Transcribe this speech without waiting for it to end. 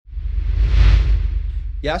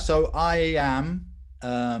Yeah, so I am,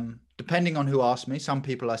 depending on who asks me, some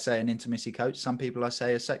people I say an intimacy coach, some people I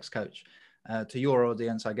say a sex coach. To your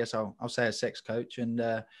audience, I guess I'll say a sex coach. And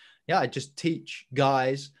yeah, I just teach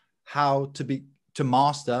guys how to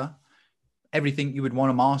master everything you would want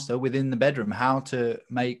to master within the bedroom, how to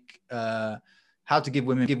give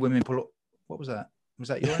women pull. What was that? Was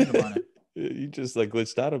that your end or mine? You just like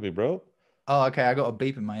glitched out of me, bro. Oh, okay. I got a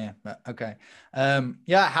beep in my ear, but okay.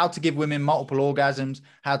 Yeah, how to give women multiple orgasms,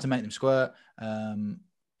 how to make them squirt,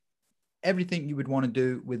 everything you would want to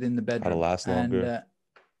do within the bedroom. How to last longer. And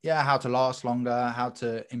yeah, how to last longer, how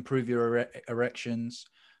to improve your erections,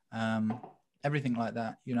 everything like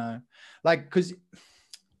that, you know, like, because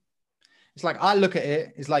it's like, I look at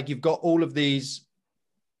it, it's like you've got all of these.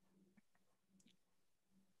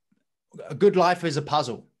 A good life is a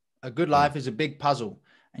puzzle. A good life is a big puzzle.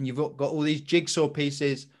 And you've got all these jigsaw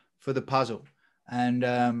pieces for the puzzle.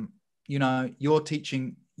 And, you know, you're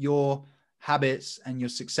teaching your habits and your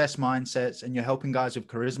success mindsets, and you're helping guys with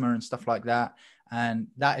charisma and stuff like that. And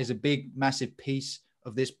that is a big, massive piece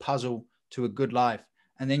of this puzzle to a good life.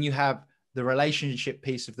 And then you have the relationship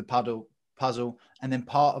piece of the puzzle. And then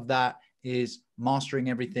part of that is mastering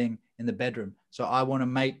everything in the bedroom. So I want to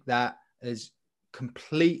make that as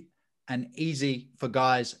complete and easy for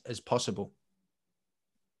guys as possible.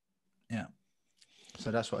 Yeah.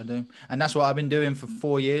 So that's what I do. And that's what I've been doing for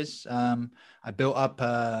 4 years. I built up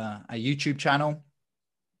a YouTube channel.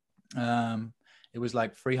 It was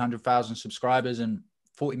like 300,000 subscribers and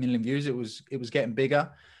 40 million views. It was getting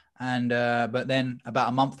bigger. And, but then about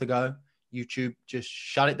a month ago, YouTube just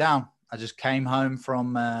shut it down. I just came home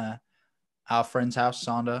from our friend's house,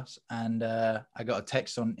 Sanders, and I got a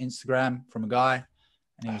text on Instagram from a guy,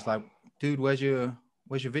 and he was like, dude, where's your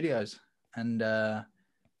videos? And as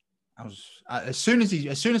soon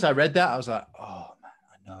as I read that, I was like, oh man,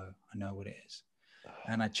 I know what it is.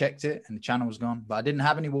 And I checked it, and the channel was gone. But I didn't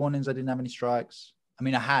have any warnings. I didn't have any strikes. I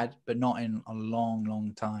mean, I had, but not in a long,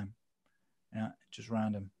 long time. Yeah, just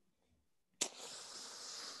random.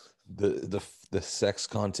 The sex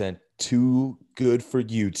content too good for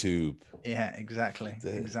YouTube. Yeah, exactly.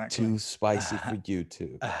 Too spicy for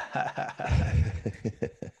YouTube.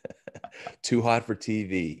 Too hot for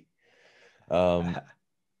TV.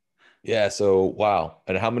 Yeah, so wow.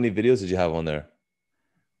 And how many videos did you have on there?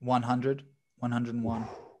 101.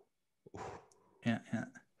 Yeah.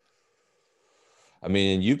 I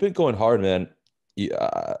mean, you've been going hard, man.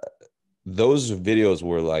 Those videos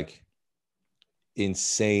were like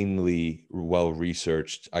insanely well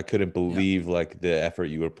researched. I couldn't believe like the effort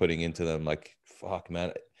you were putting into them. Like, fuck,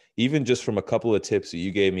 man. Even just from a couple of tips that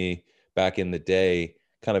you gave me back in the day,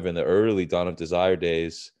 kind of in the early Dawn of Desire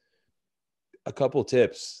days, a couple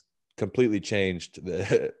tips completely changed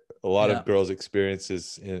a lot of girls'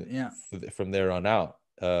 experiences from there on out.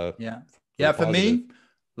 For me,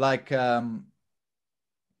 like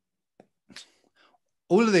all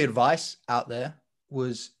of the advice out there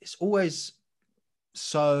it's always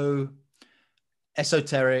so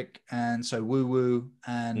esoteric and so woo-woo,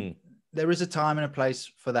 and there is a time and a place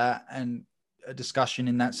for that and a discussion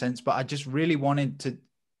in that sense, but I just really wanted to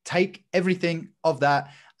take everything of that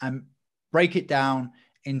and break it down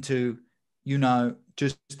into, you know,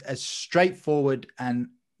 just as straightforward and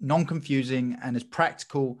non-confusing and as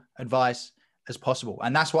practical advice as possible.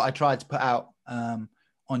 And that's what I tried to put out on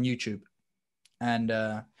YouTube. And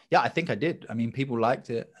I think I did. I mean, people liked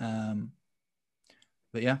it.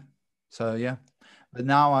 But yeah, so yeah. But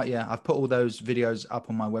now, I've put all those videos up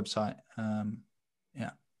on my website.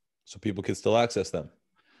 So people can still access them.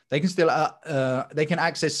 They can still, they can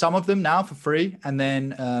access some of them now for free. And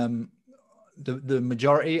then the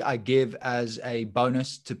majority I give as a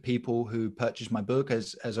bonus to people who purchase my book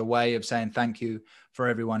as a way of saying thank you for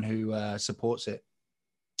everyone who supports it.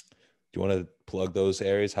 Do you want to plug those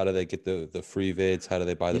areas? How do they get the free vids? How do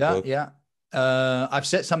they buy the book? Yeah. I've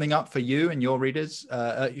set something up for you and your readers,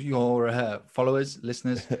 your followers,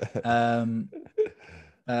 listeners.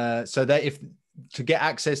 So that to get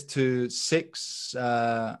access to 6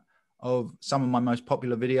 of some of my most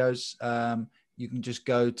popular videos, you can just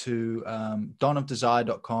go to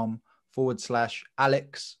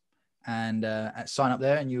donofdesire.com/Alex and sign up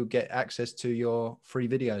there, and you'll get access to your free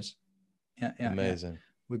videos. Yeah. Amazing.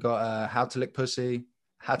 We got how to lick pussy,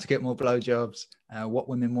 how to get more blowjobs, what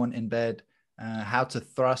women want in bed, how to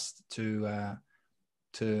thrust to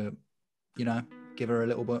you know, give her a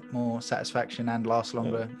little bit more satisfaction and last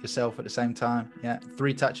longer yourself at the same time. Yeah,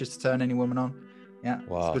 3 touches to turn any woman on. Yeah,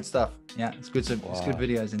 wow. It's good stuff. Yeah, it's good. It's good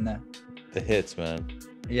videos in there. The hits, man.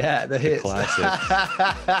 Yeah, the hits. Classic.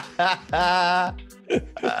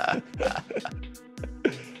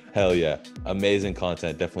 Hell yeah. Amazing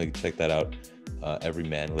content. Definitely check that out. Every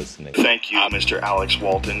man listening. Thank you, Mr. Alex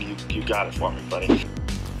Walton. You got it for me, buddy.